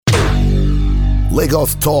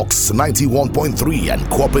Lagos Talks 91.3 and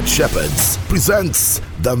Corporate Shepherds presents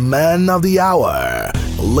the Man of the Hour.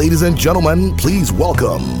 Ladies and gentlemen, please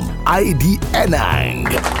welcome ID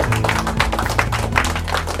Enang.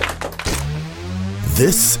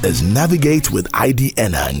 This is Navigate with ID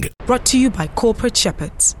Enang. Brought to you by Corporate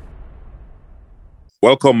Shepherds.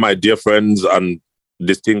 Welcome, my dear friends and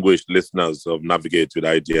distinguished listeners of Navigate with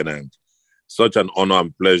ID Enang. Such an honor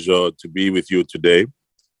and pleasure to be with you today.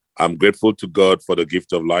 I'm grateful to God for the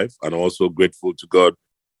gift of life, and also grateful to God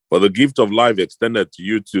for the gift of life extended to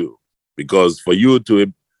you too. Because for you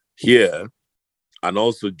to hear and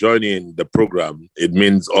also join in the program, it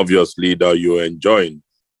means obviously that you're enjoying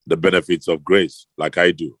the benefits of grace like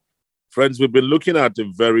I do. Friends, we've been looking at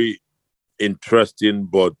a very interesting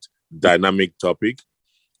but dynamic topic.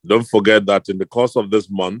 Don't forget that in the course of this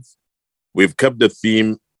month, we've kept the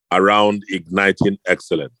theme around igniting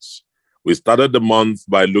excellence. We started the month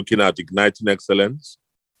by looking at igniting excellence.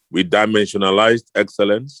 We dimensionalized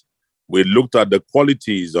excellence. We looked at the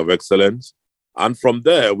qualities of excellence. And from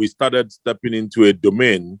there, we started stepping into a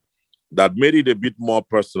domain that made it a bit more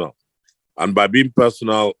personal. And by being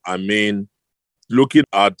personal, I mean looking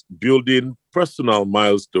at building personal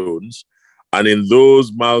milestones. And in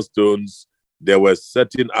those milestones, there were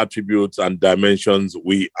certain attributes and dimensions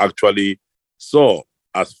we actually saw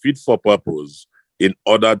as fit for purpose in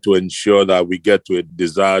order to ensure that we get to a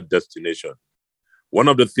desired destination. One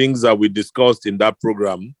of the things that we discussed in that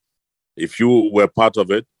program, if you were part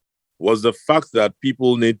of it, was the fact that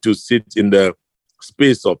people need to sit in the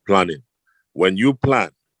space of planning. When you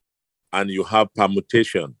plan and you have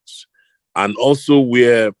permutations and also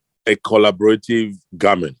wear a collaborative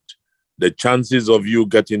garment, the chances of you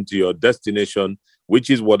getting to your destination,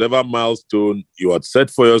 which is whatever milestone you had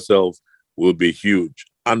set for yourself, will be huge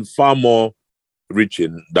and far more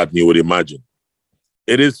reaching than you would imagine.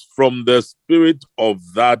 It is from the spirit of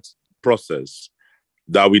that process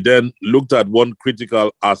that we then looked at one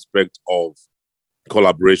critical aspect of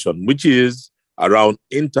collaboration, which is around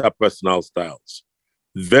interpersonal styles.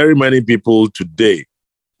 Very many people today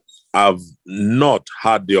have not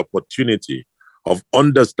had the opportunity of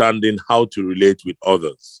understanding how to relate with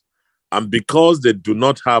others. And because they do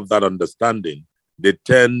not have that understanding, they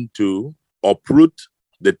tend to uproot,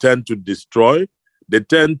 they tend to destroy, they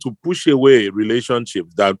tend to push away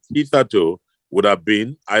relationships that hitherto would have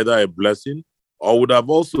been either a blessing or would have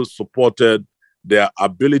also supported their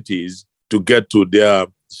abilities to get to their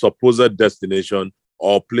supposed destination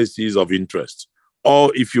or places of interest.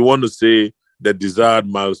 Or if you want to say the desired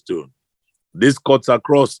milestone. This cuts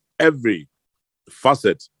across every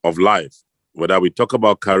facet of life, whether we talk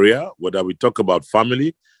about career, whether we talk about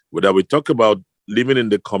family, whether we talk about living in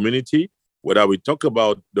the community, whether we talk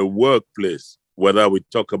about the workplace, whether we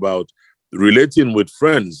talk about relating with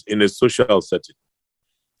friends in a social setting.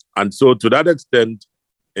 And so to that extent,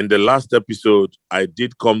 in the last episode, I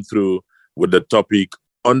did come through with the topic,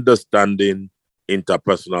 understanding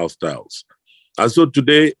interpersonal styles. And so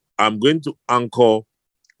today, I'm going to anchor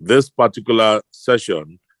this particular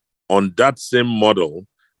session on that same model,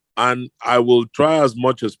 and I will try as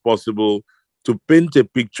much as possible to paint a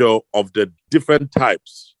picture of the different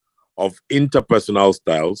types of interpersonal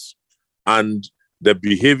styles and the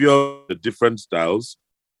behavior of the different styles,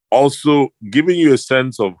 also giving you a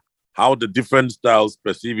sense of how the different styles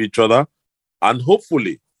perceive each other. And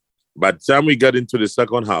hopefully, by the time we get into the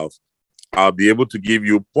second half, I'll be able to give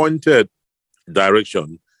you pointed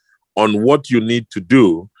direction on what you need to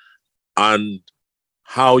do and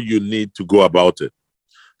how you need to go about it.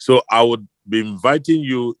 So I would be inviting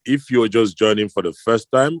you, if you're just joining for the first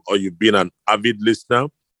time or you've been an avid listener,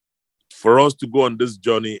 for us to go on this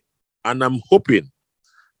journey. And I'm hoping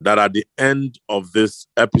that at the end of this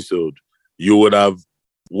episode, you would have,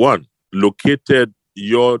 one, located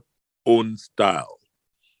your own style.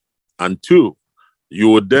 And two, you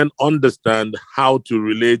would then understand how to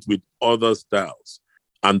relate with other styles.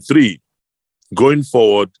 And three, going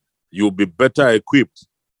forward, you'll be better equipped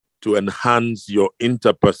to enhance your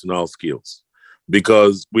interpersonal skills.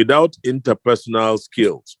 Because without interpersonal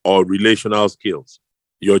skills or relational skills,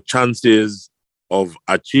 your chances of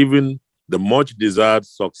achieving the much desired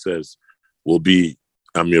success will be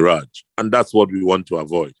a mirage. And that's what we want to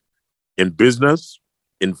avoid. In business,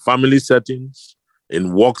 in family settings,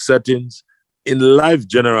 in work settings, in life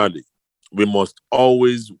generally, we must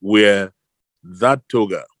always wear that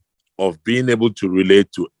toga of being able to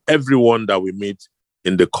relate to everyone that we meet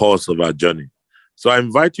in the course of our journey. So I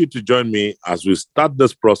invite you to join me as we start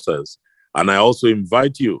this process. And I also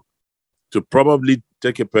invite you to probably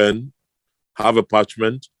take a pen, have a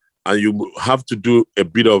parchment, and you have to do a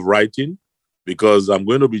bit of writing because I'm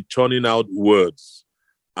going to be churning out words.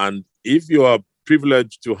 And if you are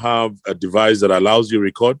privileged to have a device that allows you to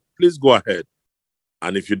record, please go ahead.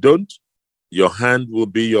 And if you don't, your hand will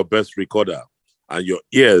be your best recorder, and your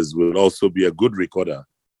ears will also be a good recorder.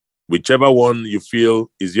 Whichever one you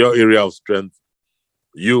feel is your area of strength,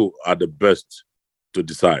 you are the best to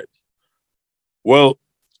decide. Well,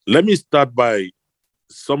 let me start by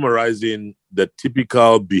summarizing the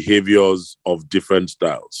typical behaviors of different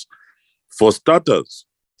styles. For starters,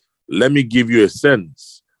 let me give you a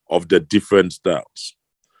sense of the different styles.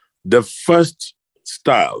 The first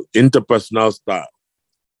style, interpersonal style,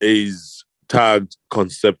 is tagged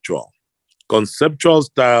conceptual. Conceptual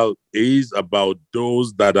style is about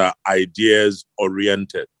those that are ideas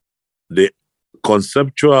oriented. The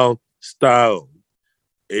conceptual style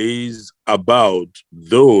is about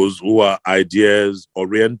those who are ideas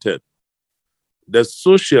oriented. The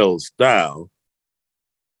social style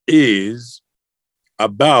is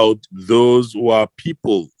about those who are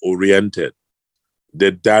people oriented.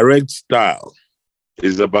 The direct style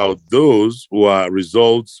is about those who are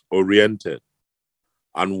results oriented.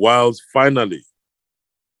 And whilst finally,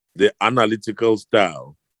 the analytical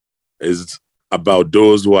style is about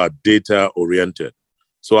those who are data oriented.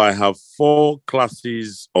 So I have 4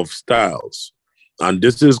 classes of styles, and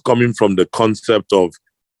this is coming from the concept of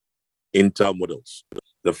intermodals.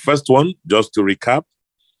 The first one, just to recap,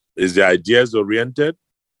 is the ideas oriented,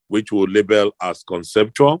 which we'll label as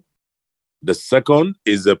conceptual. The second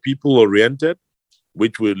is the people oriented,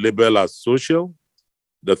 which we'll label as social.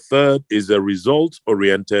 The third is the results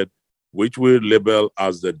oriented, which we'll label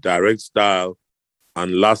as the direct style.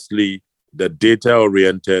 And lastly, the data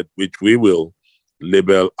oriented, which we will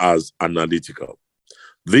label as analytical.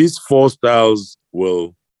 These 4 styles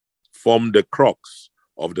will form the crux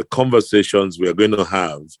of the conversations we are going to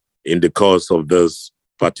have in the course of this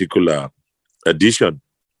particular edition.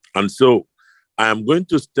 And so I am going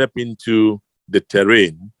to step into the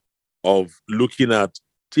terrain of looking at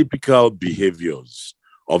typical behaviors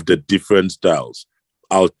of the different styles.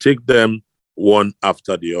 I'll take them one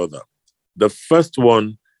after the other. The first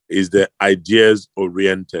one is the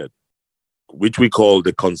ideas-oriented, which we call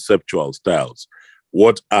the conceptual styles.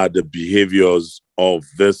 What are the behaviors of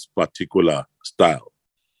this particular style?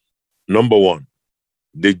 Number 1,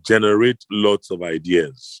 they generate lots of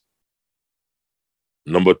ideas.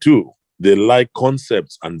 Number 2, they like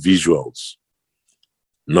concepts and visuals.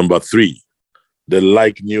 Number 3, they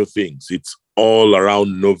like new things. It's all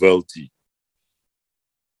around novelty.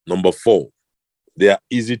 Number 4, they are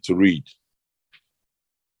easy to read.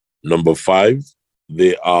 Number 5,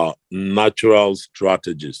 they are natural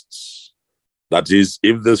strategists. That is,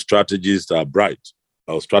 if the strategies are bright,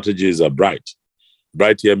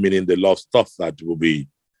 bright here meaning they love stuff that will be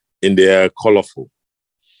in the air colorful.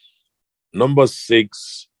 Number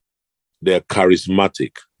 6, they're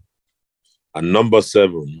charismatic. And number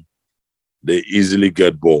 7, they easily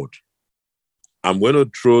get bored. I'm going to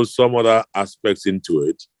throw some other aspects into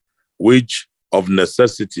it, which of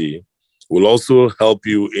necessity will also help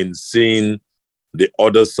you in seeing the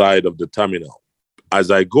other side of the terminal. As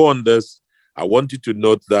I go on this, I want you to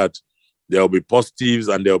note that there will be positives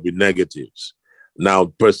and there will be negatives. Now,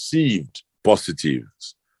 perceived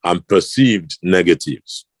positives and perceived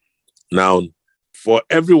negatives. Now, for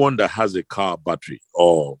everyone that has a car battery,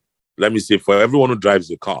 or let me say for everyone who drives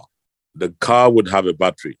a car, the car would have a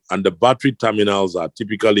battery, and the battery terminals are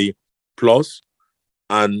typically plus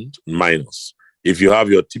and minus. If you have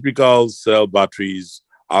your typical cell batteries,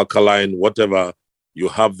 alkaline, whatever, you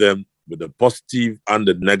have them with the positive and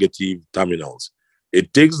the negative terminals.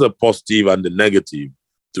 It takes the positive and the negative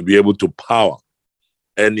to be able to power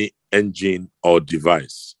any engine or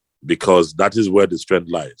device, because that is where the strength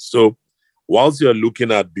lies. So whilst you're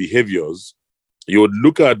looking at behaviors, you would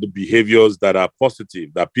look at the behaviors that are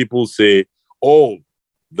positive, that people say, oh,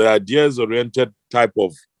 the ideas-oriented type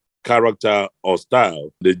of character or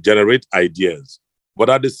style, they generate ideas. But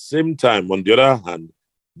at the same time, on the other hand,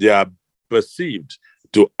 they are perceived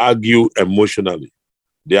to argue emotionally.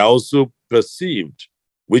 They are also perceived,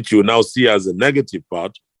 which you now see as a negative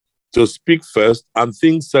part, to speak first and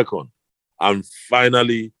think second. And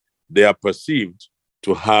finally, they are perceived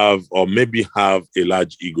to have or maybe have a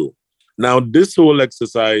large ego. Now, this whole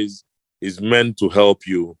exercise is meant to help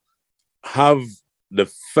you have the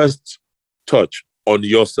first touch on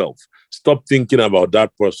yourself. Stop thinking about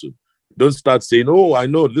that person. Don't start saying, oh, I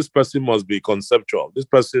know this person must be conceptual. This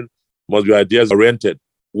person must be ideas-oriented.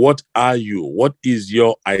 What are you? What is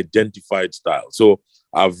your identified style? So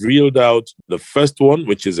I've reeled out the first one,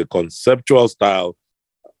 which is a conceptual style,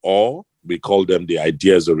 or we call them the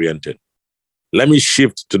ideas-oriented. Let me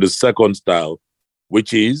shift to the second style,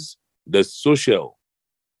 which is the social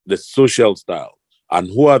style. And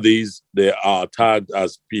who are these? They are tagged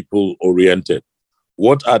as people-oriented.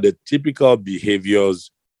 What are the typical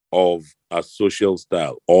behaviors of a social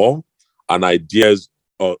style or an ideas,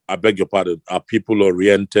 or I beg your pardon, a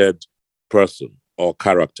people-oriented person or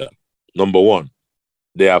character? Number one,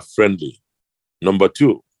 they are friendly. Number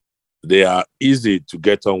two, they are easy to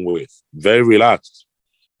get on with, very relaxed.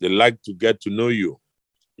 They like to get to know you.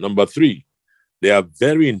 Number three, they are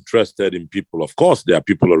very interested in people. Of course, they are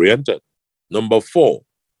people-oriented. Number four,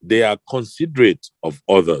 they are considerate of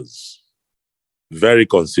others, very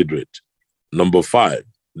considerate. Number five,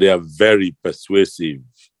 they are very persuasive.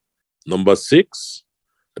 Number six,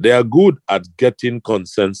 they are good at getting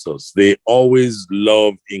consensus. They always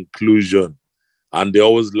love inclusion, and they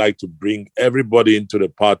always like to bring everybody into the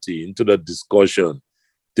party, into the discussion.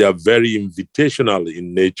 They are very invitational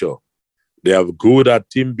in nature. They are good at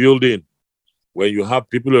team building. When you have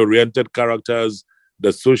people-oriented characters,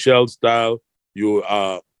 the social style, you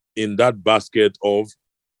are in that basket of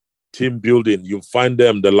team building. You find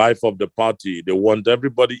them the life of the party. They want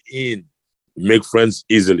everybody in, make friends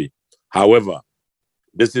easily. However,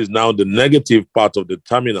 this is now the negative part of the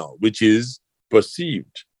terminal, which is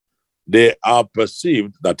perceived. They are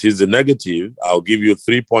perceived, that is the negative. I'll give you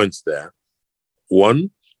 3 points there. One,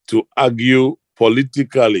 to argue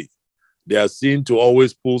politically. They are seen to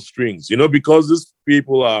always pull strings. Because these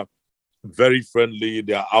people are very friendly,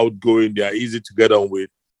 they are outgoing, they are easy to get on with.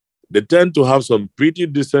 They tend to have some pretty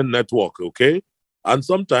decent network, okay? And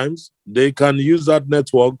sometimes they can use that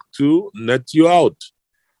network to net you out.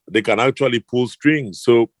 They can actually pull strings.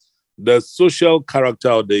 So the social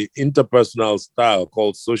character, or the interpersonal style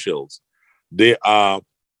called socials, they are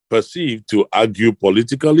perceived to argue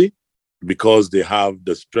politically because they have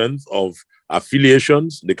the strength of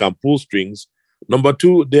affiliations. They can pull strings. Number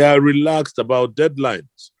two, they are relaxed about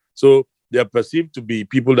deadlines. So they are perceived to be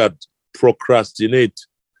people that procrastinate.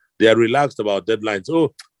 They are relaxed about deadlines.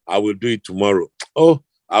 Oh, I will do it tomorrow. Oh,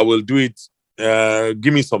 I will do it.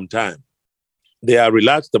 Give me some time. They are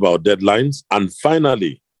relaxed about deadlines. And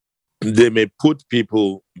finally, they may put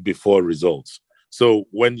people before results. So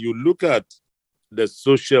when you look at the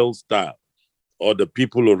social style or the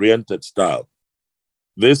people-oriented style,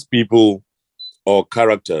 these people or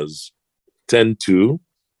characters tend to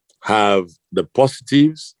have the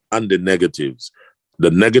positives and the negatives. The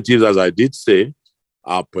negatives, as I did say,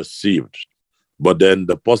 are perceived. But then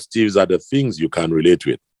the positives are the things you can relate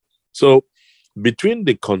with. So between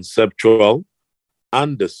the conceptual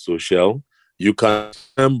and the social, you can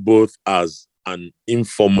term both as an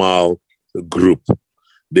informal group.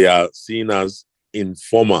 They are seen as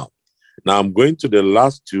informal. Now I'm going to the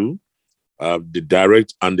last two, the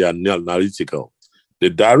direct and the analytical. The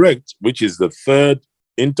direct, which is the third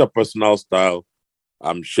interpersonal style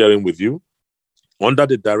I'm sharing with you. Under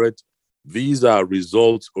the direct, these are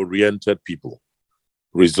results-oriented people.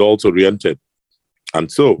 Results-oriented.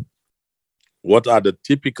 And so, what are the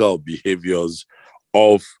typical behaviors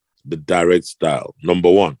of the direct style?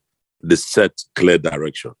 Number one, they set clear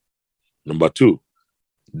direction. Number two,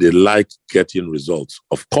 they like getting results.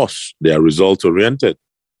 Of course, they are result-oriented.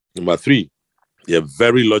 Number three, they are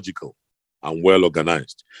very logical and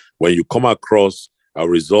well-organized. When you come across a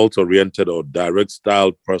result-oriented or direct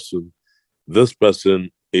style person, this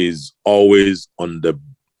person is always on the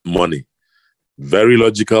money. Very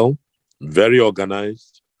logical, very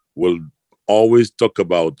organized, will always talk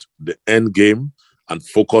about the end game and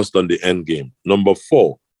focused on the end game. Number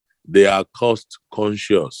four, they are cost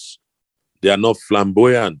conscious. They are not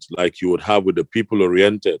flamboyant like you would have with the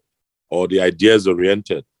people-oriented or the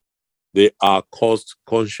ideas-oriented. They are cost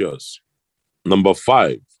conscious. Number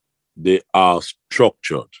five, they are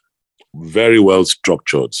structured, very well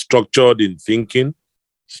structured. Structured in thinking,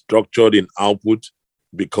 structured in output,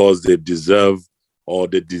 because they deserve or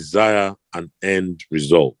they desire an end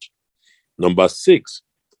result. Number six,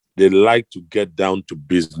 they like to get down to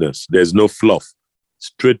business. There's no fluff,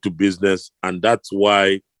 straight to business. And that's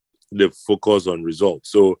why they focus on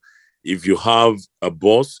results. So if you have a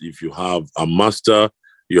boss, if you have a master,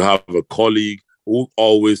 you have a colleague who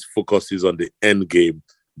always focuses on the end game,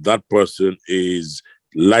 that person is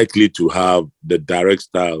likely to have the direct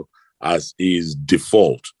style as his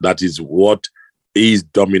default. That is what is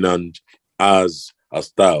dominant as a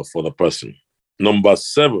style for the person. Number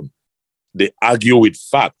seven, they argue with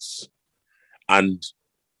facts. And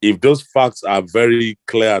if those facts are very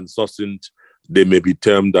clear and succinct, they may be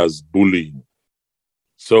termed as bullying.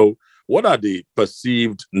 So what are the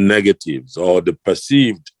perceived negatives or the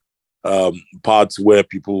perceived parts where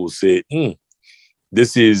people will say,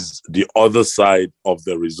 This is the other side of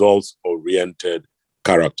the results-oriented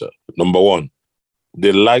character. Number one,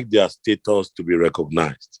 they like their status to be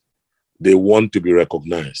recognized. They want to be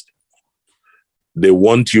recognized. They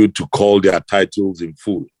want you to call their titles in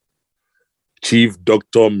full. Chief,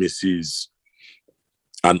 Doctor, Mrs.,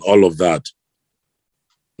 and all of that.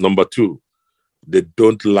 Number two, they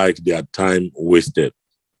don't like their time wasted.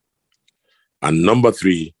 And number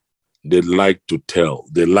three, they like to tell.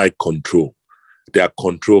 They like control. They are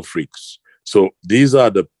control freaks. So these are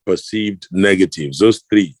the perceived negatives, those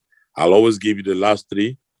three. I'll always give you the last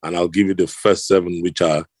three, and I'll give you the first seven, which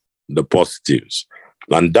are the positives.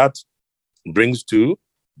 And that brings to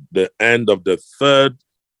the end of the third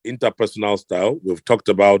interpersonal style. We've talked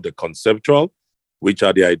about the conceptual, which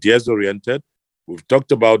are the ideas-oriented. We've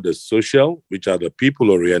talked about the social, which are the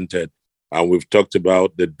people-oriented. And we've talked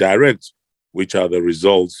about the direct, which are the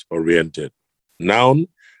results-oriented. Now,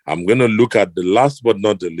 I'm going to look at the last but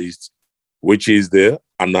not the least, which is the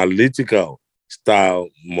analytical style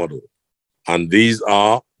model. And these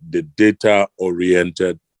are the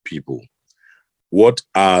data-oriented people. What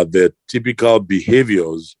are the typical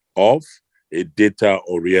behaviors of a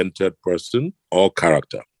data-oriented person or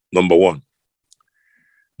character? Number one,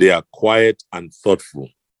 they are quiet and thoughtful.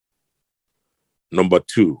 Number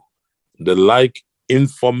two, they like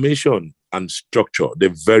information and structure. They're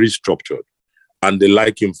very structured and they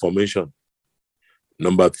like information.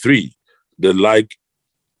 Number three, they like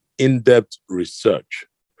in-depth research.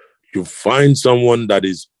 You find someone that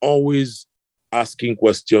is always asking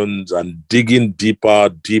questions and digging deeper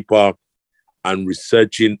and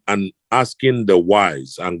researching and asking the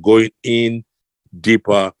whys and going in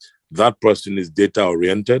deeper. That person is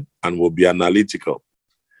data-oriented and will be analytical.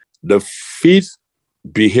 The fifth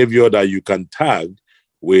behavior that you can tag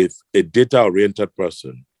with a data-oriented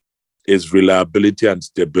person is reliability and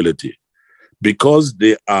stability. Because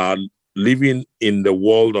they are living in the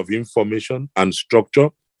world of information and structure,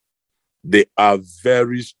 they are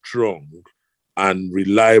very strong and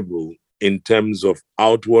reliable in terms of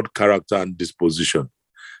outward character and disposition.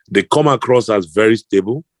 They come across as very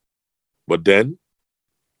stable, but then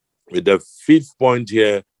with the fifth point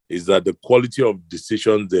here is that the quality of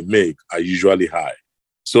decisions they make are usually high.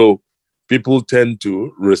 So people tend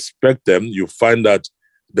to respect them. You find that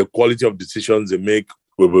the quality of decisions they make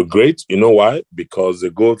will be great. You know why? Because they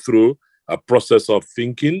go through a process of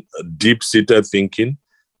thinking, deep-seated thinking.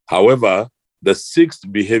 However, the sixth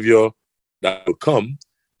behavior that will come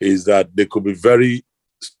is that they could be very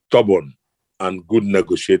stubborn and good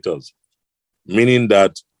negotiators, meaning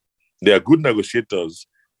that they are good negotiators,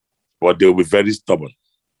 but they'll be very stubborn.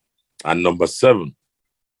 And number seven,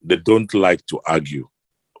 they don't like to argue.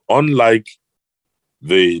 Unlike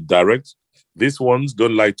the direct, these ones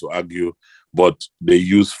don't like to argue, but they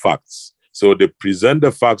use facts. So they present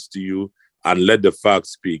the facts to you and let the facts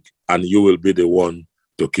speak, and you will be the one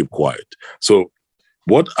to keep quiet. So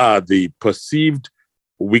what are the perceived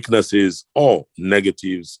weaknesses or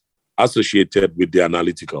negatives associated with the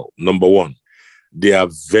analytical? Number one, they are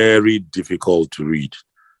very difficult to read.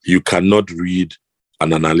 You cannot read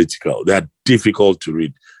an analytical. They are difficult to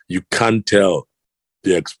read. You can't tell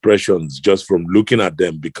the expressions just from looking at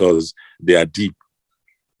them because they are deep.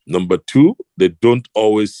 Number two, they don't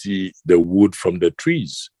always see the wood from the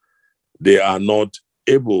trees. They are not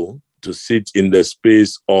able to sit in the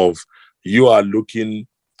space of you are looking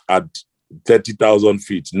at 30,000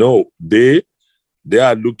 feet. No, they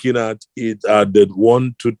are looking at it at the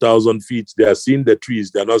 2,000 feet. They are seeing the trees.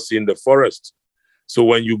 They are not seeing the forest. So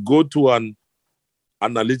when you go to an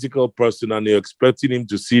analytical person and you're expecting him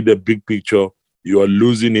to see the big picture, you are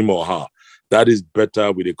losing him or her. That is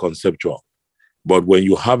better with a conceptual. But when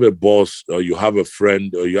you have a boss or you have a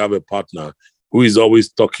friend or you have a partner who is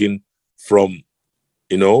always talking from,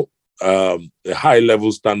 a high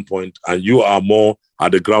level standpoint and you are more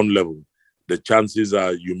at the ground level, the chances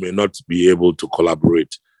are you may not be able to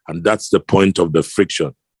collaborate. And that's the point of the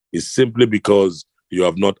friction. It's simply because you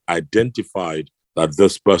have not identified that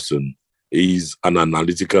this person is an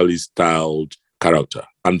analytically styled character.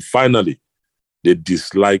 And finally, they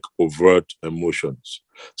dislike overt emotions.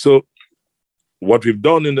 So what we've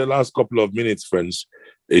done in the last couple of minutes, friends,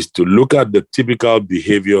 is to look at the typical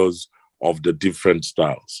behaviors of the different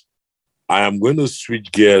styles. I am going to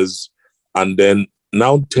switch gears and then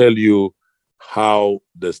now tell you how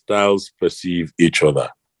the styles perceive each other.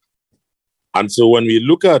 And so when we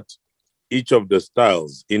look at each of the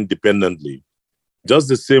styles independently, just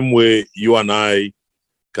the same way you and I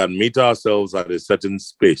can meet ourselves at a certain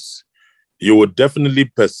space, you would definitely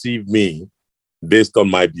perceive me based on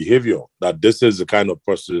my behavior, that this is the kind of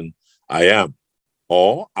person I am.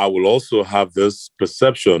 or I will also have this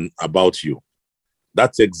perception about you.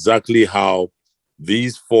 That's exactly how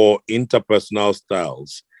these 4 interpersonal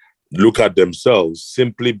styles look at themselves,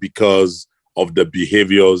 simply because of the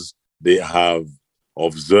behaviors they have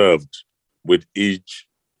observed with each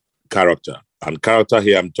character. And character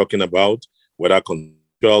here I'm talking about, whether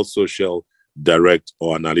conceptual, social, direct,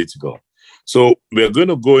 or analytical. So we're going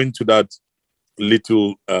to go into that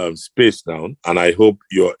little space now, and I hope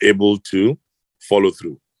you're able to follow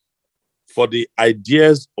through. For the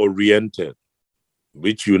ideas-oriented,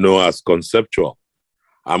 which you know as conceptual,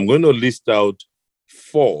 I'm going to list out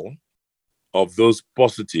 4 of those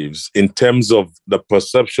positives in terms of the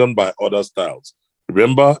perception by other styles.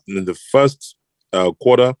 Remember, in the first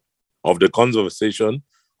quarter of the conversation,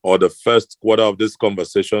 or the first quarter of this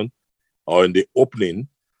conversation, or in the opening,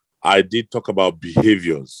 I did talk about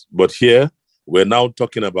behaviors. But here, we're now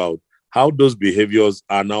talking about how those behaviors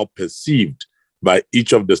are now perceived by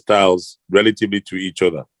each of the styles relatively to each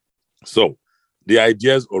other. So, the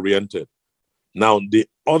ideas-oriented. Now, the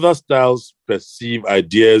other styles perceive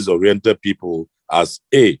ideas-oriented people as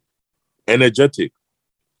A, energetic,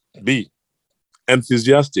 B,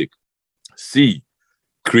 enthusiastic, C,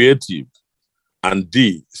 creative, and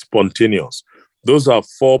D, spontaneous. Those are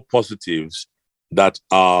 4 positives that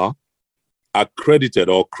are accredited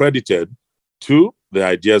or credited to the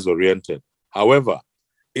ideas-oriented. However,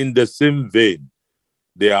 in the same vein,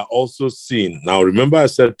 they are also seen. Now, remember I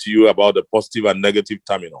said to you about the positive and negative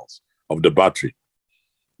terminals of the battery.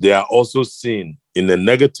 They are also seen in the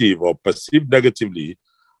negative or perceived negatively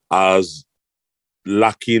as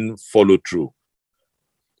lacking follow-through.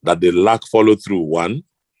 That they lack follow-through, 1.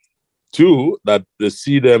 2, that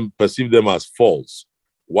they perceive them as false.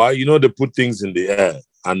 Why? They put things in the air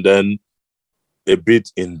and then a bit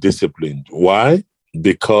indisciplined. Why?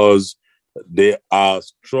 Because they are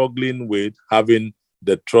struggling with having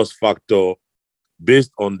the trust factor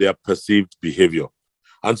based on their perceived behavior.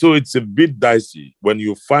 And so it's a bit dicey when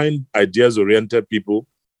you find ideas-oriented people,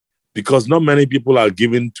 because not many people are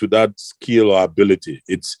given to that skill or ability.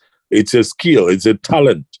 It's a skill, it's a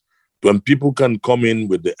talent. When people can come in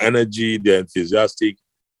with the energy, they're enthusiastic.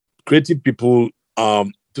 Creative people,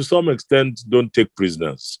 to some extent, don't take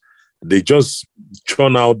prisoners. They just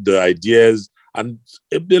churn out the ideas, and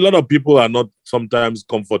a lot of people are not sometimes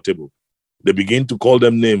comfortable. They begin to call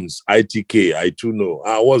them names, ITK, I too know.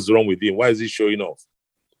 What's wrong with him? Why is he showing off?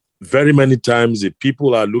 Very many times, if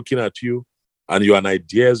people are looking at you and you're an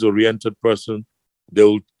ideas-oriented person,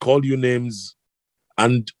 they'll call you names,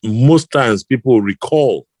 and most times people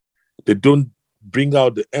recall. They don't bring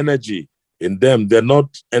out the energy in them. They're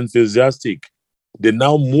not enthusiastic. They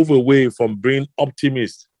now move away from being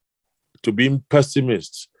optimists to being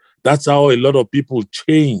pessimists. That's how a lot of people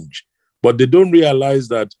change. But they don't realize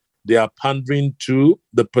that they are pandering to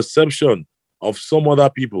the perception of some other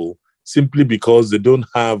people simply because they don't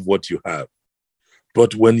have what you have.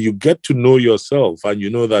 But when you get to know yourself and you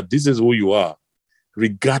know that this is who you are,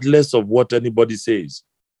 regardless of what anybody says,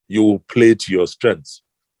 you will play to your strengths.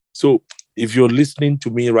 So if you're listening to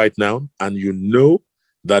me right now and you know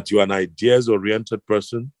that you're an ideas-oriented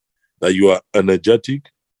person, that you are energetic,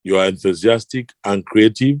 you are enthusiastic and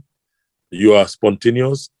creative, you are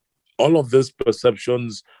spontaneous, all of these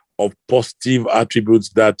perceptions of positive attributes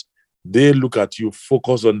that they look at you,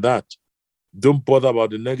 focus on that. Don't bother about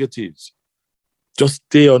the negatives. Just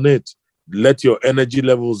stay on it. Let your energy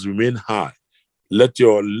levels remain high. Let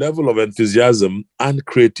your level of enthusiasm and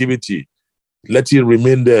creativity, let it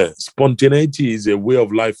remain there. Spontaneity is a way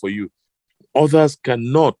of life for you. Others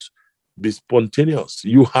cannot be spontaneous.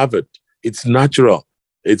 You have it. It's natural.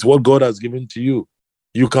 It's what God has given to you.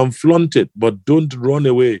 You can flaunt it, but don't run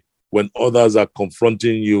away when others are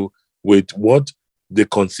confronting you with what they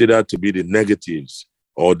consider to be the negatives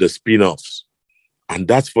or the spin-offs. And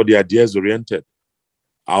that's for the ideas-oriented.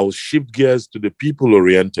 I'll shift gears to the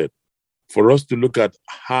people-oriented for us to look at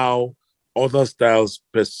how other styles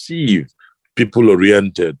perceive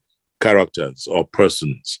people-oriented characters or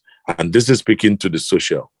persons. And this is speaking to the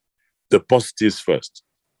social. The positives first.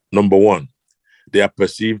 Number 1, they are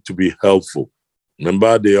perceived to be helpful.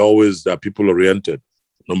 Remember, they always are people-oriented.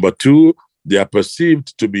 Number 2, they are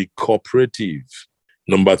perceived to be cooperative.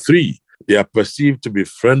 Number 3, they are perceived to be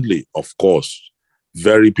friendly, of course,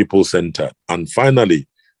 very people-centered. And finally,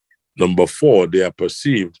 number 4, they are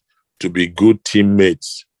perceived to be good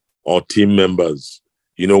teammates or team members.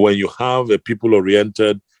 You know, when you have a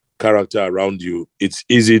people-oriented character around you, it's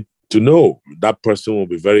easy to know that person will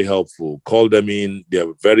be very helpful. Call them in,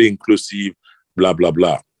 they're very inclusive, blah, blah,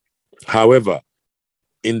 blah. However,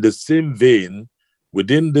 in the same vein,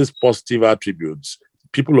 within these positive attributes,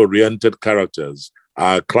 people-oriented characters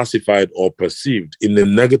are classified or perceived in a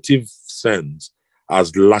negative sense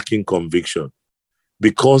as lacking conviction.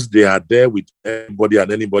 Because they are there with everybody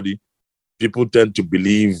and anybody, people tend to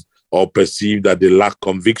believe or perceive that they lack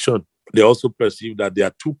conviction. They also perceive that they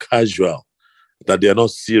are too casual, that they are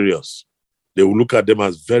not serious. They will look at them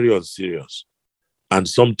as very unserious. And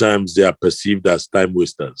sometimes they are perceived as time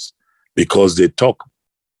wasters because they talk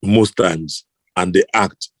most times and they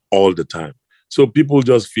act all the time. So people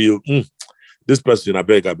just feel, this person, I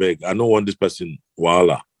beg, I don't want this person,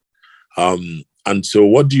 voila. And so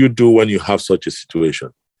what do you do when you have such a situation?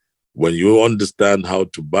 When you understand how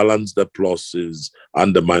to balance the pluses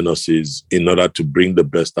and the minuses in order to bring the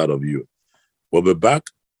best out of you. We'll be back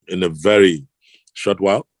in a very short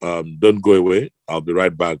while. Don't go away. I'll be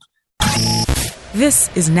right back. This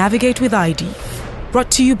is Navigate with ID,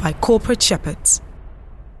 brought to you by Corporate Shepherds.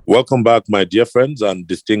 Welcome back, my dear friends and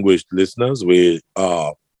distinguished listeners. We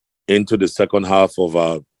are into the second half of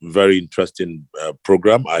our very interesting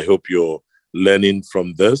program. I hope you're learning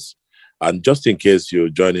from this. And just in case you're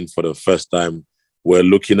joining for the first time, we're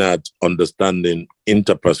looking at understanding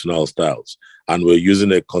interpersonal styles. And we're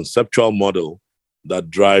using a conceptual model that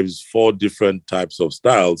drives 4 different types of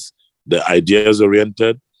styles: the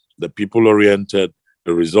ideas-oriented, the people-oriented,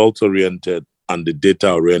 the results-oriented, and the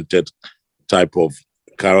data-oriented type of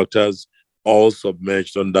characters, all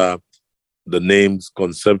submerged under the names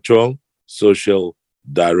conceptual, social,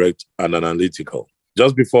 direct, and analytical.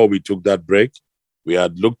 Just before we took that break, we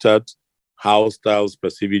had looked at how styles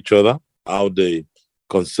perceive each other, how the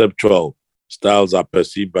conceptual styles are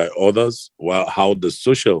perceived by others, while how the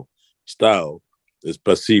social style is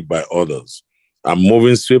perceived by others. I'm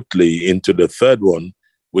moving swiftly into the third one,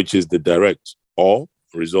 which is the direct or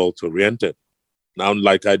result-oriented. Now,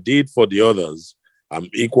 like I did for the others, I'm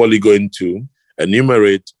equally going to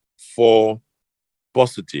enumerate 4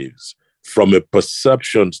 positives from a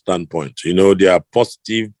perception standpoint. There are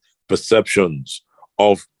positive perceptions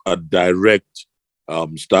of a direct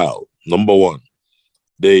style. Number 1,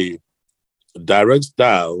 the direct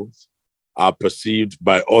styles are perceived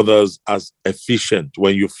by others as efficient.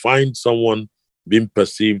 When you find someone being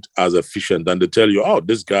perceived as efficient and they tell you, oh,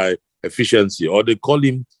 this guy, efficiency, or they call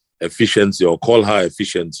him efficiency or call her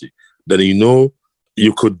efficiency, then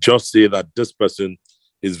you could just say that this person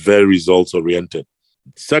is very results-oriented.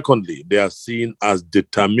 Secondly, they are seen as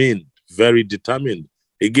determined, very determined.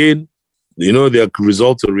 Again, they are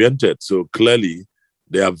results-oriented, so clearly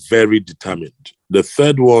they are very determined. The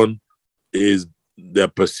third one is they're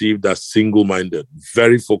perceived as single-minded,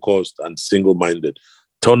 very focused and single-minded,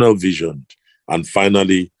 tunnel-visioned. And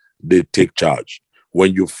finally, they take charge.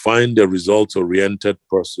 When you find a results-oriented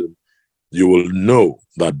person, you will know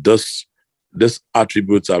that these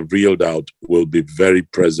attributes I've reeled out will be very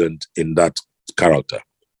present in that character.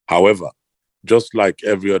 However, just like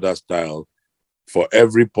every other style, for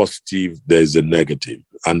every positive, there's a negative.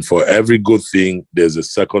 And for every good thing, there's a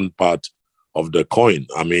second part of the coin.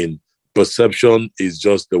 Perception is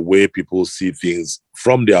just the way people see things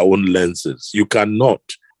from their own lenses. You cannot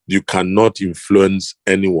influence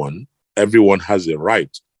anyone. Everyone has a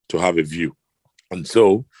right to have a view. And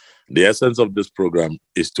so the essence of this program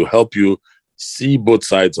is to help you see both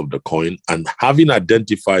sides of the coin, and having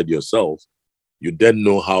identified yourself, you then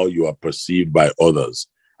know how you are perceived by others.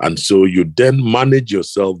 And so you then manage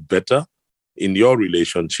yourself better in your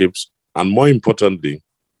relationships, and more importantly,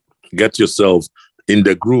 get yourself in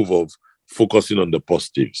the groove of focusing on the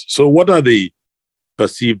positives. So what are the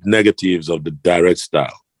perceived negatives of the direct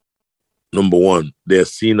style? Number 1, they're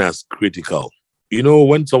seen as critical.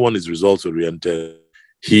 When someone is results-oriented,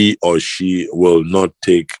 he or she will not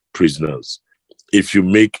take prisoners. If you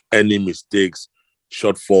make any mistakes,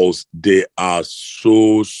 shortfalls, they are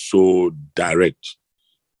so direct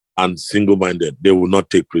and single-minded. They will not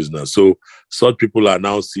take prisoners. So such people are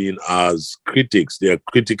now seen as critics. They are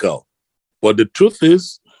critical. But the truth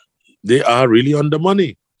is, they are really on the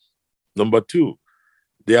money. Number 2,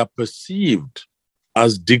 they are perceived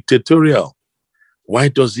as dictatorial. Why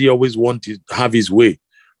does he always want to have his way?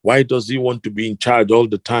 Why does he want to be in charge all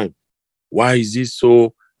the time? Why is he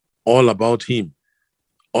so all about him?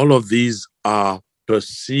 All of these are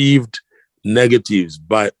perceived negatives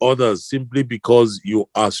by others simply because you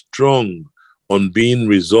are strong on being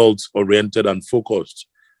results-oriented and focused.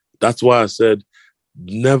 That's why I said,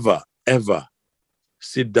 never, ever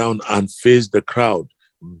sit down and face the crowd,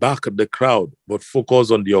 back the crowd, but focus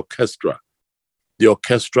on the orchestra. The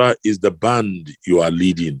orchestra is the band you are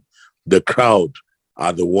leading. The crowd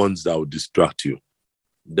are the ones that will distract you.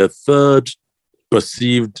 The third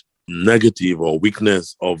perceived negative or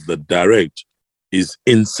weakness of the direct is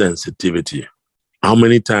insensitivity. How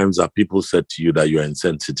many times have people said to you that you are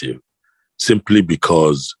insensitive simply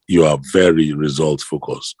because you are very results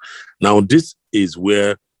focused? Now, this is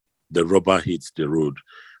where the rubber hits the road.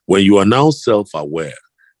 When you are now self-aware,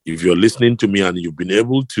 if you're listening to me and you've been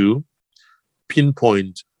able to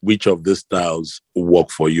pinpoint which of these styles work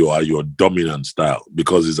for you are your dominant style,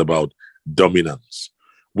 because it's about dominance.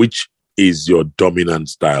 Which is your dominant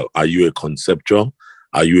style? Are you a conceptual?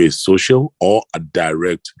 Are you a social or a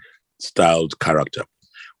direct styled character?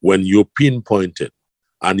 When you pinpoint it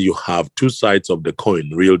and you have two sides of the coin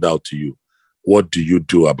reeled out to you, what do you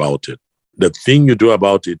do about it? The thing you do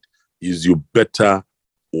about it is you better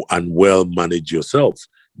and well manage yourself.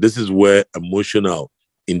 This is where emotional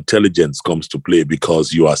intelligence comes to play,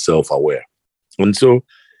 because you are self-aware. And so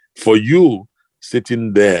for you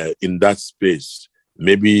sitting there in that space,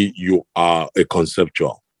 maybe you are a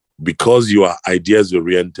conceptual. Because you are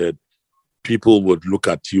ideas-oriented, people would look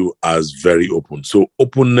at you as very open. So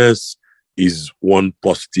openness is one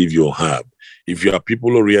positive you'll have. If you are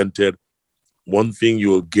people-oriented, one thing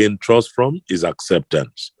you'll gain trust from is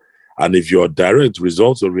acceptance. And if you're direct,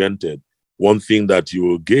 results-oriented, one thing that you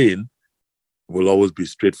will gain will always be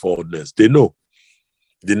straightforwardness. They know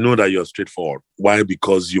that you're straightforward. Why?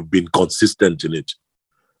 Because you've been consistent in it.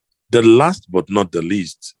 The last but not the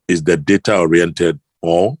least is the data-oriented,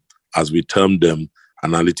 or as we term them,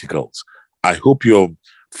 analyticals. I hope you're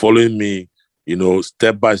following me,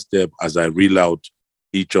 step by step as I reel out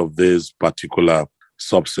each of these particular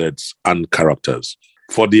subsets and characters.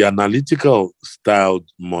 For the analytical styled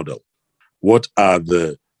model, what are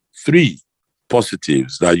the three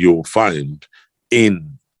positives that you'll find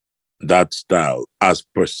in that style as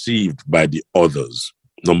perceived by the others?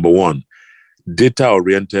 Number one,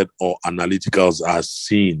 data-oriented or analyticals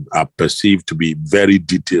are perceived to be very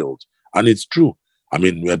detailed. And it's true. I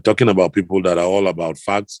mean, we're talking about people that are all about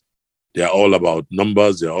facts. They're all about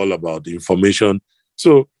numbers. They're all about information.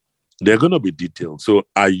 So they're going to be detailed. So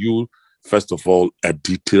are you, first of all, a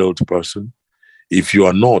detailed person? If you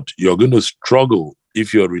are not, you're going to struggle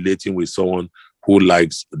if you're relating with someone who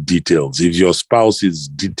likes details. If your spouse is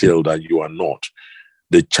detailed and you are not,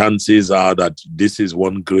 the chances are that this is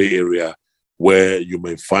one gray area where you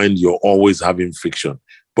may find you're always having friction.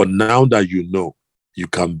 But now that you know, you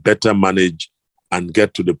can better manage and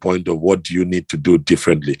get to the point of what do you need to do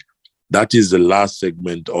differently. That is the last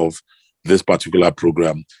segment of this particular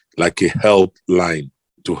program, like a help line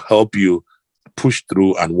to help you push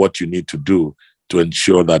through and what you need to do to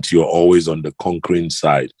ensure that you're always on the conquering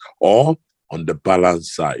side or on the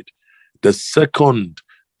balance side. The second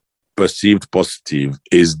perceived positive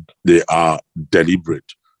is they are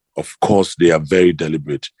deliberate. Of course, they are very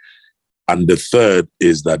deliberate. And the third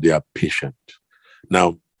is that they are patient.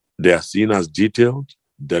 Now, they are seen as detailed,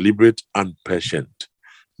 deliberate, and patient.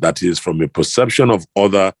 That is from a perception of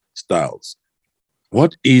other styles.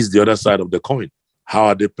 What is the other side of the coin? How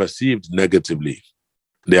are they perceived negatively?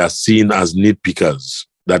 They are seen as nitpickers,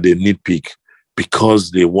 that they nitpick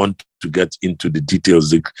because they want to get into the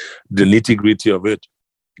details, the nitty-gritty of it.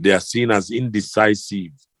 They are seen as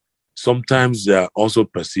indecisive. Sometimes they are also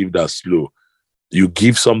perceived as slow. You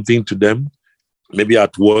give something to them, maybe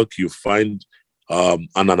at work you find an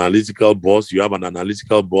analytical boss, you have an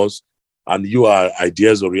analytical boss, and you are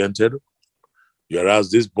ideas-oriented,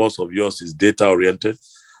 whereas this boss of yours is data-oriented.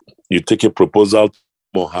 You take a proposal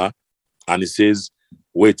to her, and he says,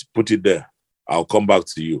 wait, put it there. I'll come back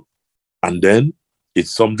to you. And then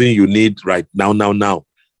it's something you need right now.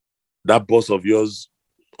 That boss of yours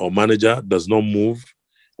or manager does not move.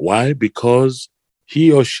 Why? Because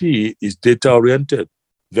he or she is data-oriented,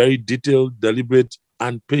 very detailed, deliberate,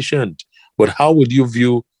 and patient. But how would you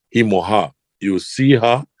view him or her? You see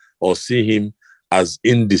her or see him as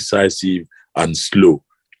indecisive and slow.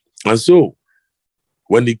 And so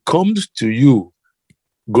when it comes to you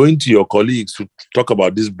going to your colleagues to talk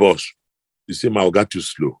about this boss, you say, my Oga too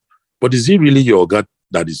slow. But is it really your Oga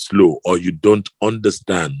that is slow, or you don't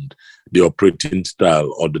understand the operating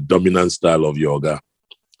style or the dominant style of your Oga?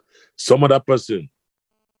 Some other person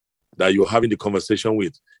that you're having the conversation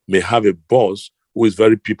with may have a boss who is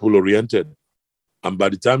very people-oriented. And by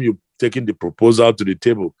the time you're taking the proposal to the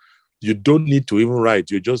table, you don't need to even write.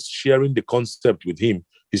 You're just sharing the concept with him.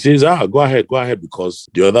 He says, go ahead, because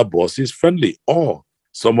the other boss is friendly. Or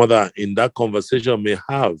some other in that conversation may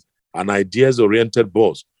have an ideas-oriented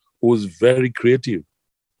boss who is very creative.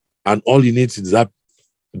 And all he needs is that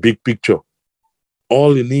big picture.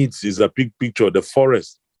 All he needs is a big picture, the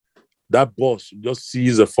forest. That boss just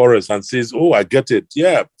sees a forest and says, oh, I get it.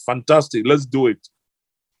 Yeah, fantastic. Let's do it.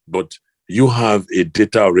 But you have a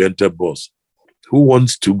data-oriented boss who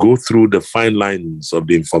wants to go through the fine lines of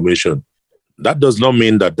the information. That does not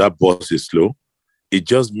mean that that boss is slow. It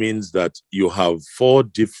just means that you have 4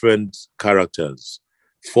 different characters,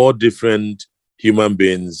 4 different human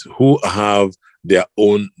beings who have their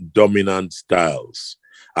own dominant styles.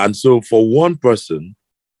 And so for one person,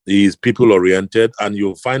 he is people-oriented, and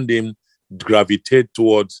you'll find him gravitate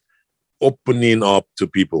towards opening up to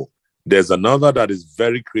people. There's another that is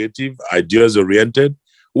very creative, ideas-oriented,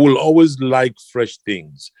 who will always like fresh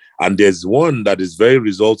things. And there's one that is very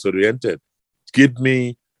results-oriented. Give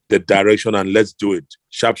me the direction and let's do it,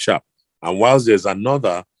 sharp, sharp. And whilst there's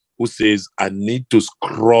another who says, I need to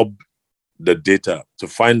scrub the data to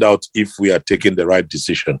find out if we are taking the right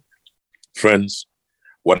decision. Friends,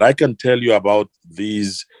 what I can tell you about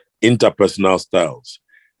these interpersonal styles,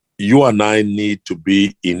 you and I need to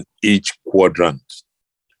be in each quadrant.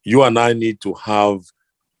 You and I need to have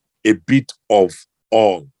a bit of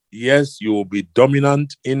all. Yes, you will be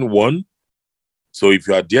dominant in one. So if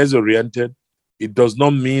you are ideas-oriented, it does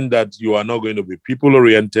not mean that you are not going to be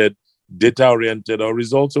people-oriented, data-oriented, or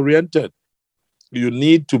results-oriented. You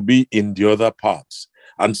need to be in the other parts.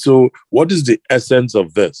 And so what is the essence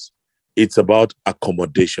of this? It's about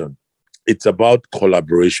accommodation. It's about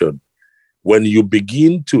collaboration. When you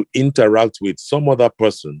begin to interact with some other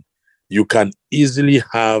person, you can easily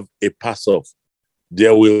have a pass-off.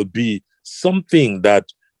 There will be something that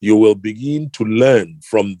you will begin to learn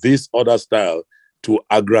from this other style to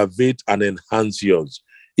aggravate and enhance yours.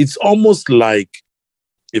 It's almost like,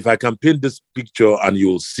 if I can paint this picture and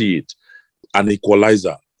you'll see it, an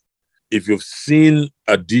equalizer. If you've seen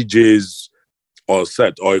a DJ's or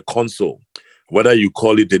set or a console, whether you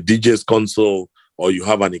call it a DJ's console or you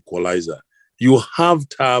have an equalizer, you have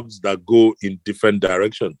tabs that go in different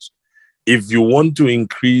directions. If you want to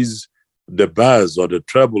increase the bass or the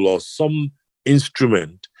treble or some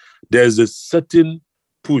instrument, there's a certain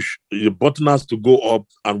push. The button has to go up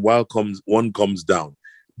and one comes down.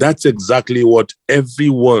 That's exactly what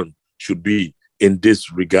everyone should be in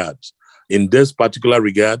this regard. In this particular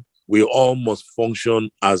regard, we all must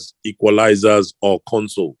function as equalizers or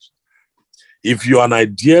consoles. If you're an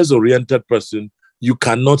ideas-oriented person, you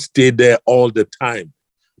cannot stay there all the time.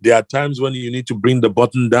 There are times when you need to bring the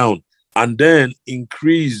button down and then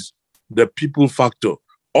increase the people factor,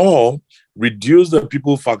 or reduce the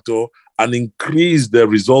people factor and increase the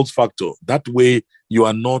results factor. That way, you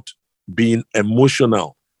are not being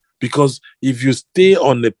emotional. Because if you stay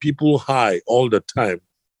on the people high all the time,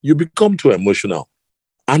 you become too emotional.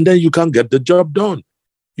 And then you can't get the job done.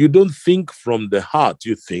 You don't think from the heart,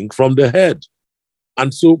 you think from the head.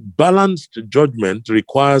 And so balanced judgment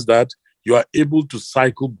requires that you are able to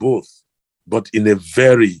cycle both, but in a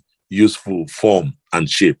very useful form and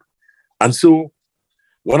shape. And so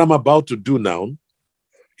what I'm about to do now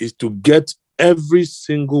is to get every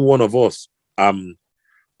single one of us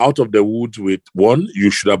out of the woods with one.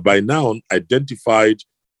 You should have by now identified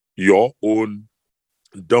your own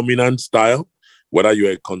dominant style, whether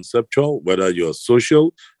you're conceptual, whether you're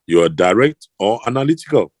social, you're direct or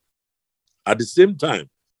analytical. At the same time,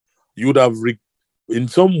 you would have in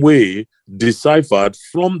some way deciphered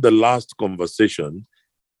from the last conversation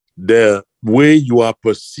the way you are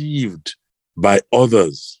perceived by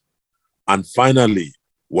others. And finally,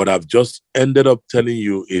 what I've just ended up telling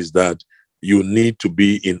you is that you need to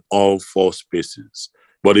be in all 4 spaces.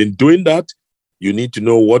 But in doing that, you need to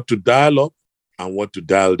know what to dial up and what to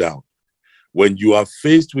dial down. When you are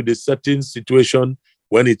faced with a certain situation,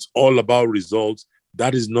 when it's all about results,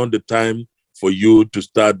 that is not the time for you to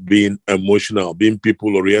start being emotional, being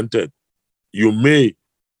people-oriented. You may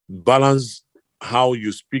balance how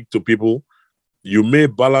you speak to people. You may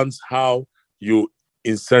balance how you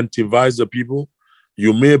incentivize the people.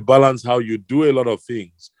 You may balance how you do a lot of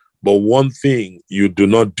things. But one thing you do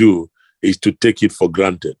not do is to take it for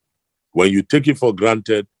granted. When you take it for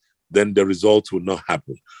granted, then the results will not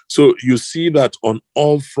happen. So you see that on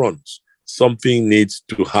all fronts, something needs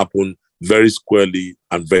to happen very squarely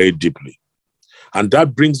and very deeply. And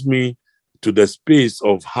that brings me to the space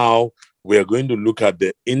of how we are going to look at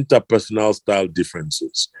the interpersonal style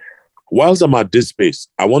differences. Whilst I'm at this space,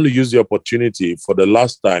 I want to use the opportunity for the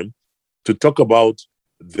last time to talk about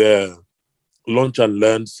the Launch and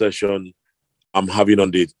Learn session I'm having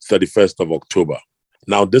on the 31st of October.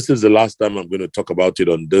 Now, this is the last time I'm going to talk about it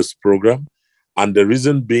on this program. And the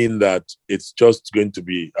reason being that it's just going to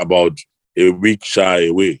be about a week shy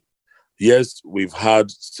away. Yes, we've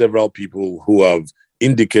had several people who have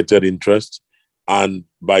indicated interest. And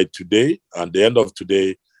by today, at the end of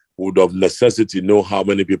today, would of necessity know how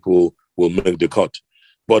many people will make the cut.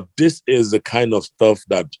 But this is the kind of stuff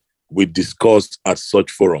that we discussed at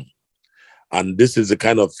such forum. And this is the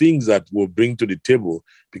kind of things that we'll bring to the table,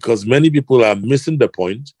 because many people are missing the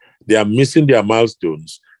point, they are missing their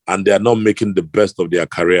milestones, and they are not making the best of their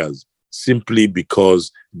careers simply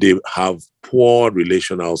because they have poor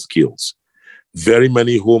relational skills. Very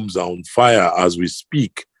many homes are on fire as we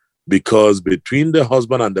speak because between the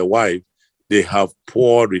husband and the wife, they have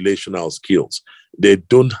poor relational skills. They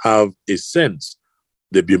don't have a sense.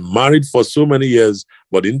 They've been married for so many years,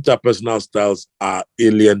 but interpersonal styles are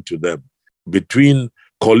alien to them. Between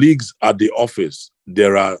colleagues at the office,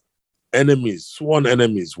 there are enemies, sworn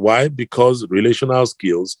enemies. Why? Because relational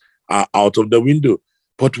skills are out of the window.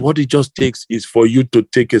 But what it just takes is for you to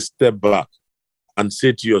take a step back and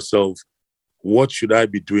say to yourself, what should I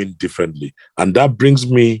be doing differently? And that brings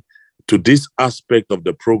me to this aspect of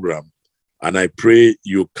the program. And I pray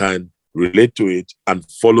you can relate to it and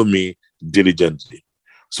follow me diligently.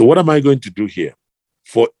 So what am I going to do here?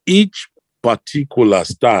 For each particular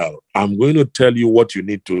style, I'm going to tell you what you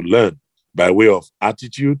need to learn by way of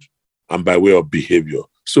attitude and by way of behavior.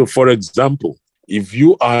 So for example, if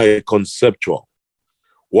you are a conceptual,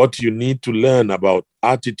 what you need to learn about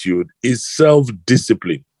attitude is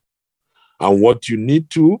self-discipline. And what you need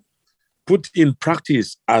to put in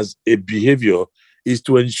practice as a behavior is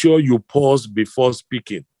to ensure you pause before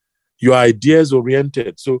speaking. Your ideas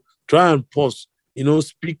oriented. So try and pause,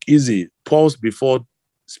 speak easy, pause before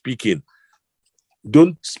speaking.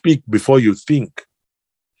 Don't speak before you think.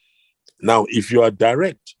 Now, if you are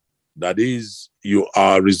direct, that is, you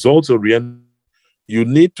are results oriented, you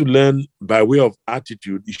need to learn by way of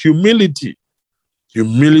attitude, humility.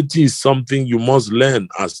 Humility is something you must learn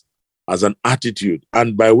as an attitude.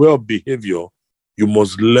 And by way of behavior, you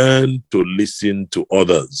must learn to listen to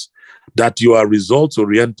others. That you are results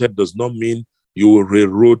oriented does not mean you will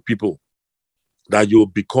railroad people, that you will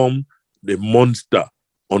become the monster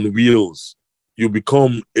on wheels. You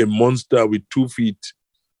become a monster with 2 feet.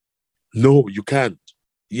 No, you can't.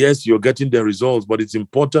 Yes, you're getting the results, but it's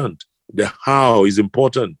important. The how is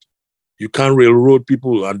important. You can't railroad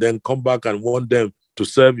people and then come back and want them to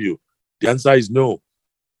serve you. The answer is no.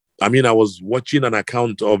 I mean, I was watching an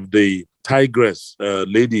account of the Tigress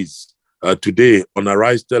ladies today on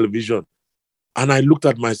Arise Television. And I looked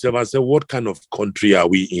at myself and said, what kind of country are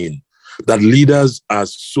we in? That leaders are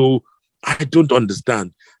so, I don't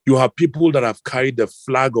understand. You have people that have carried the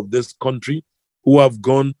flag of this country who have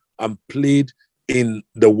gone and played in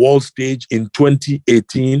the world stage in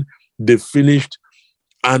 2018. They finished,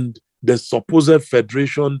 and the supposed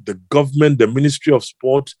federation, the government, the Ministry of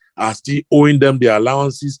Sport are still owing them their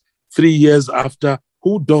allowances 3 years after.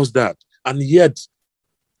 Who does that? And yet,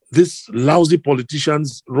 these lousy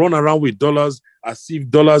politicians run around with dollars as if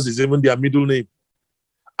dollars is even their middle name.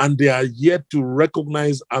 And they are yet to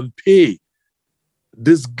recognize and pay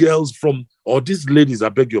these girls or these ladies, I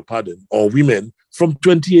beg your pardon, or women from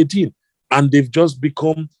 2018. And they've just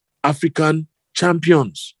become African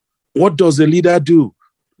champions. What does a leader do?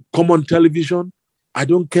 Come on television? I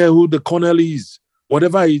don't care who the colonel is.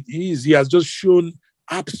 Whatever it is, he has just shown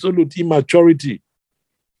absolute immaturity.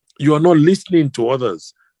 You are not listening to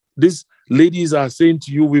others. These ladies are saying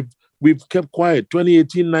to you, we've kept quiet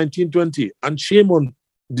 2018, 19, 20. And shame on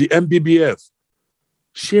the MBBF.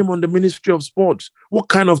 Shame on the Ministry of Sports. What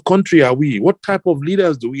kind of country are we? What type of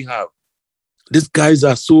leaders do we have? These guys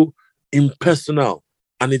are so impersonal.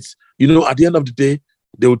 And it's, at the end of the day,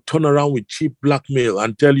 they will turn around with cheap blackmail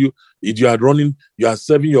and tell you, if you are running, you are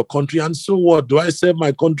serving your country. And so what? Do I serve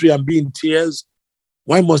my country and be in tears?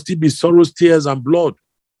 Why must it be sorrows, tears, and blood?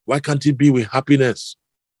 Why can't it be with happiness?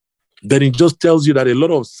 Then it just tells you that a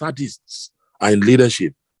lot of sadists are in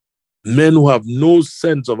leadership. Men who have no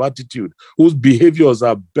sense of attitude, whose behaviors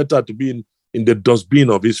are better to be in the dustbin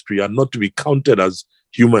of history and not to be counted as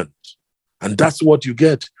humans. And that's what you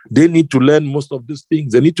get. They need to learn most of these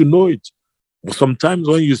things. They need to know it. Sometimes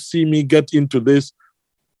when you see me get into this,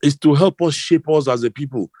 it's to help us shape us as a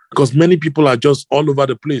people, because many people are just all over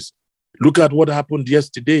the place. Look at what happened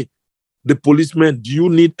yesterday. The policemen, do you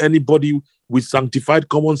need anybody with sanctified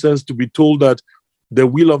common sense to be told that the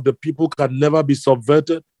will of the people can never be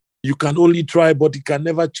subverted? You can only try, but it can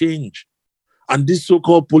never change. And these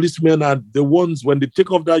so-called policemen are the ones, when they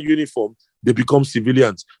take off that uniform, they become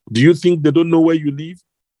civilians. Do you think they don't know where you live?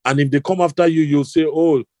 And if they come after you, you'll say,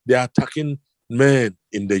 oh, they're attacking men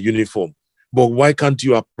in the uniform. But why can't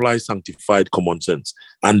you apply sanctified common sense?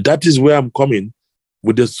 And that is where I'm coming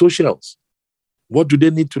with the socials. What do they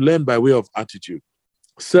need to learn by way of attitude?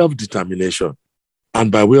 Self-determination.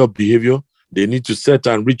 And by way of behavior, they need to set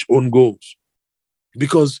and reach own goals.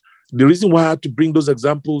 Because the reason why I had to bring those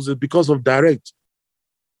examples is because of direct.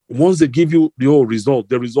 Once they give you the whole result,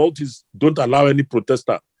 the result is don't allow any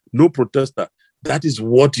protester no protester. That is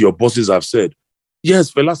what your bosses have said.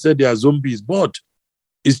 Yes, Fela said they are zombies, but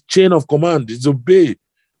it's chain of command. It's obey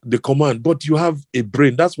the command, but you have a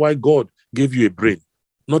brain. That's why God gave you a brain,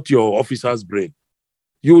 not your officer's brain.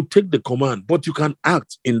 You take the command, but you can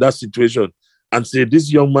act in that situation and say,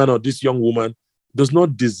 this young man or this young woman does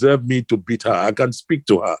not deserve me to beat her. I can speak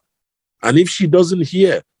to her. And if she doesn't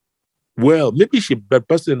hear, well, maybe that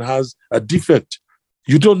person has a defect.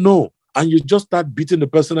 You don't know. And you just start beating the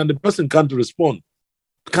person and the person can't respond.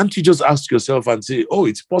 Can't you just ask yourself and say, oh,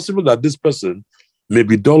 it's possible that this person may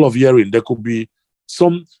be dull of hearing. There could be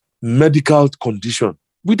some medical condition.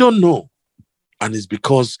 We don't know. And it's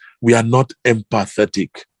because we are not empathetic.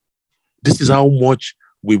 This is how much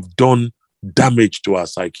we've done damage to our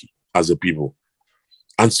psyche as a people.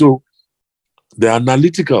 And so the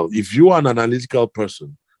analytical, if you are an analytical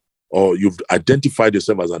person or you've identified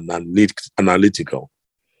yourself as an analytical,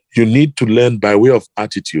 you need to learn by way of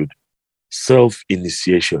attitude,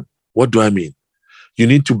 self-initiation. What do I mean? You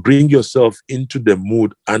need to bring yourself into the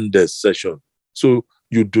mood and the session. So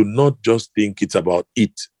you do not just think it's about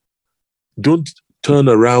it. Don't turn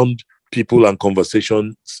around people and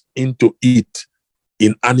conversations into it,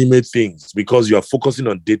 inanimate things, because you are focusing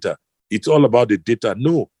on data. It's all about the data.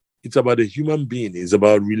 No, it's about a human being. It's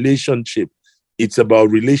about relationship. It's about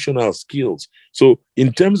relational skills. So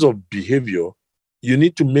in terms of behavior, you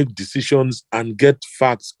need to make decisions and get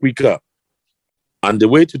facts quicker. And the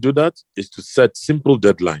way to do that is to set simple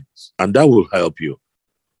deadlines, and that will help you.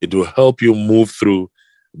 It will help you move through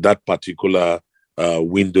that particular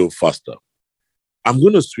window faster. I'm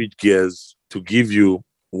going to switch gears to give you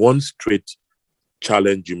one straight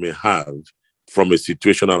challenge you may have from a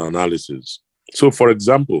situational analysis. So, for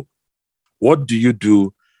example, what do you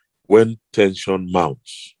do when tension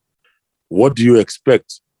mounts? What do you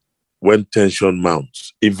expect when tension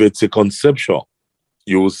mounts? If it's a conceptual,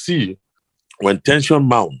 you will see when tension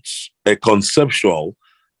mounts, a conceptual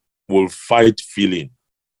will fight feeling,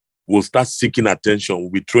 will start seeking attention,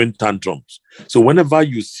 will be throwing tantrums. So whenever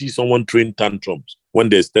you see someone throwing tantrums, when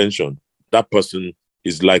there's tension, that person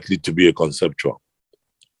is likely to be a conceptual.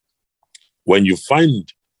 When you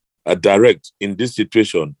find a direct in this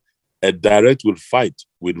situation, a direct will fight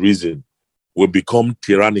with reason, will become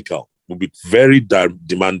tyrannical, will be very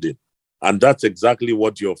demanding. And that's exactly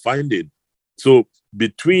what you're finding. So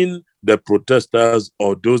between the protesters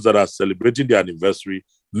or those that are celebrating their anniversary,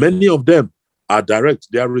 many of them are direct.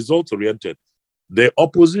 They are results-oriented. The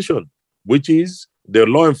opposition, which is the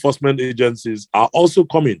law enforcement agencies, are also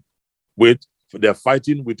coming with, they're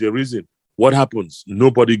fighting with a reason. What happens?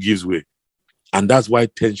 Nobody gives way. And that's why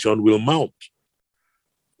tension will mount.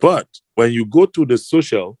 But when you go to the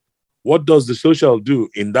social, what does the social do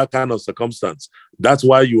in that kind of circumstance? That's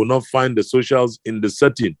why you will not find the socials in the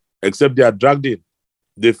setting, except they are dragged in.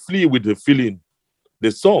 They flee with the feeling,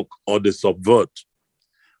 they sulk or they subvert.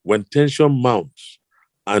 When tension mounts,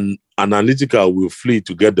 an analytical will flee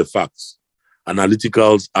to get the facts.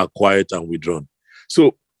 Analyticals are quiet and withdrawn.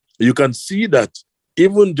 So you can see that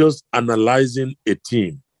even just analyzing a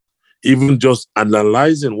team, even just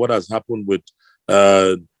analyzing what has happened with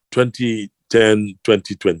 2010,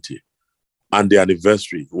 2020 and the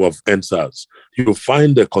anniversary of EndSARS, you'll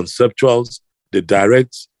find the conceptuals, the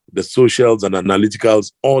directs, the socials and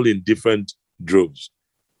analyticals all in different droves.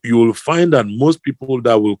 You will find that most people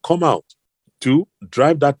that will come out to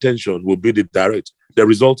drive that tension will be the direct, the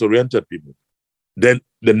result-oriented people. Then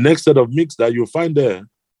the next set of mix that you'll find there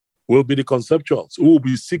will be the conceptuals who will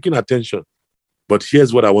be seeking attention. But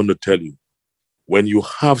here's what I want to tell you. When you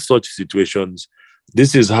have such situations,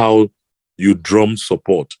 this is how you drum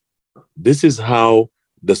support. This is how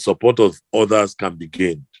the support of others can be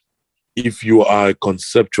gained. If you are a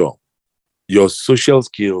conceptual, your social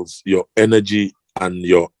skills, your energy, and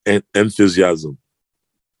your enthusiasm,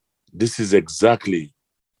 this is exactly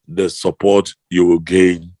the support you will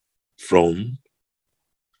gain from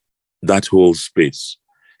that whole space.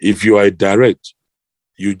 If you are a direct,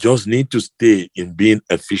 you just need to stay in being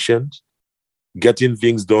efficient, getting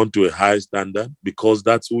things done to a high standard, because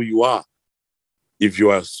that's who you are. If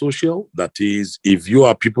you are social, that is, if you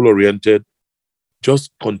are people-oriented,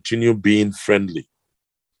 just continue being friendly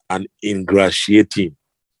and ingratiating.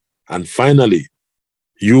 And finally,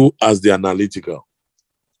 you as the analytical,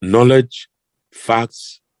 knowledge,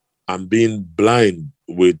 facts, and being blind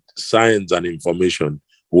with science and information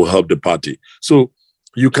will help the party. So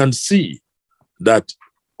you can see that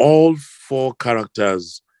all four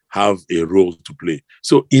characters have a role to play.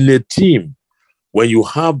 So in a team, when you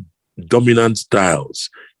have dominant styles,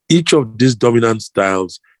 each of these dominant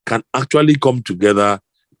styles can actually come together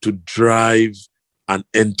to drive an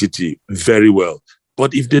entity very well.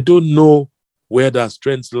 But if they don't know where their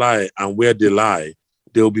strengths lie and where they lie,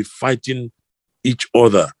 they'll be fighting each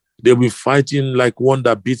other. They'll be fighting like one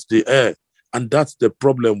that beats the air. And that's the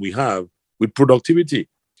problem we have with productivity.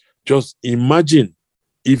 Just imagine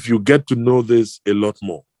if you get to know this a lot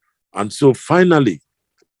more. And so finally,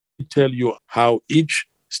 I tell you how each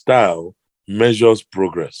style measures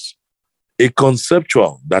progress. A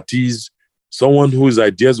conceptual, that is, someone who is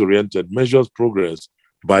ideas-oriented, measures progress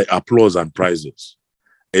by applause and prizes.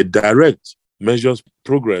 A direct measures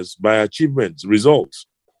progress by achievements, results.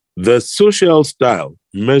 The social style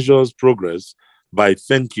measures progress by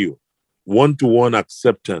thank you, one-to-one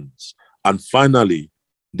acceptance. And finally,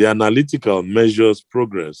 the analytical measures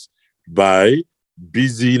progress by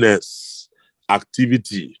busyness,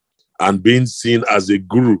 activity, and being seen as a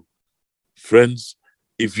guru. Friends,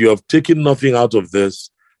 if you have taken nothing out of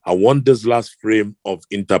this, I want this last frame of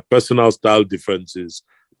interpersonal style differences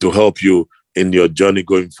to help you in your journey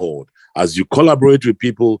going forward. As you collaborate with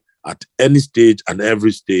people at any stage and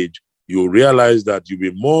every stage, you'll realize that you'll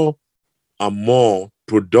be more and more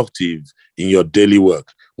productive in your daily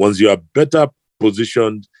work. Once you are better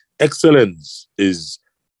positioned, excellence is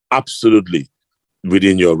absolutely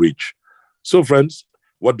within your reach. So, friends,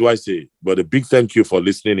 what do I say? But a big thank you for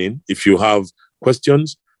listening in. If you have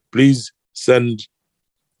questions, please send,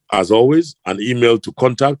 as always, an email to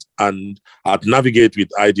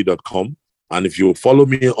contact@navigatewithid.com. And if you follow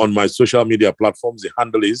me on my social media platforms, the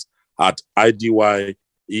handle is @IDYENANG.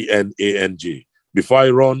 Before I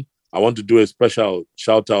run, I want to do a special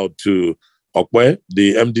shout out to Okwe,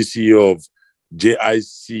 the MD-CEO of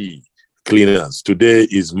JIC Cleaners. Today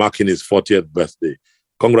is marking his 40th birthday.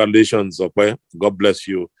 Congratulations, Okwe. God bless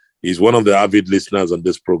you. He's one of the avid listeners on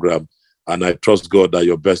this program. And I trust God that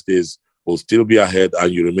your best days will still be ahead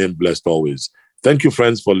and you remain blessed always. Thank you,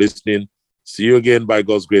 friends, for listening. See you again by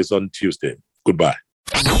God's grace on Tuesday. Goodbye.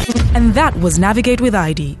 And that was Navigate with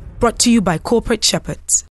ID, brought to you by Corporate Shepherds.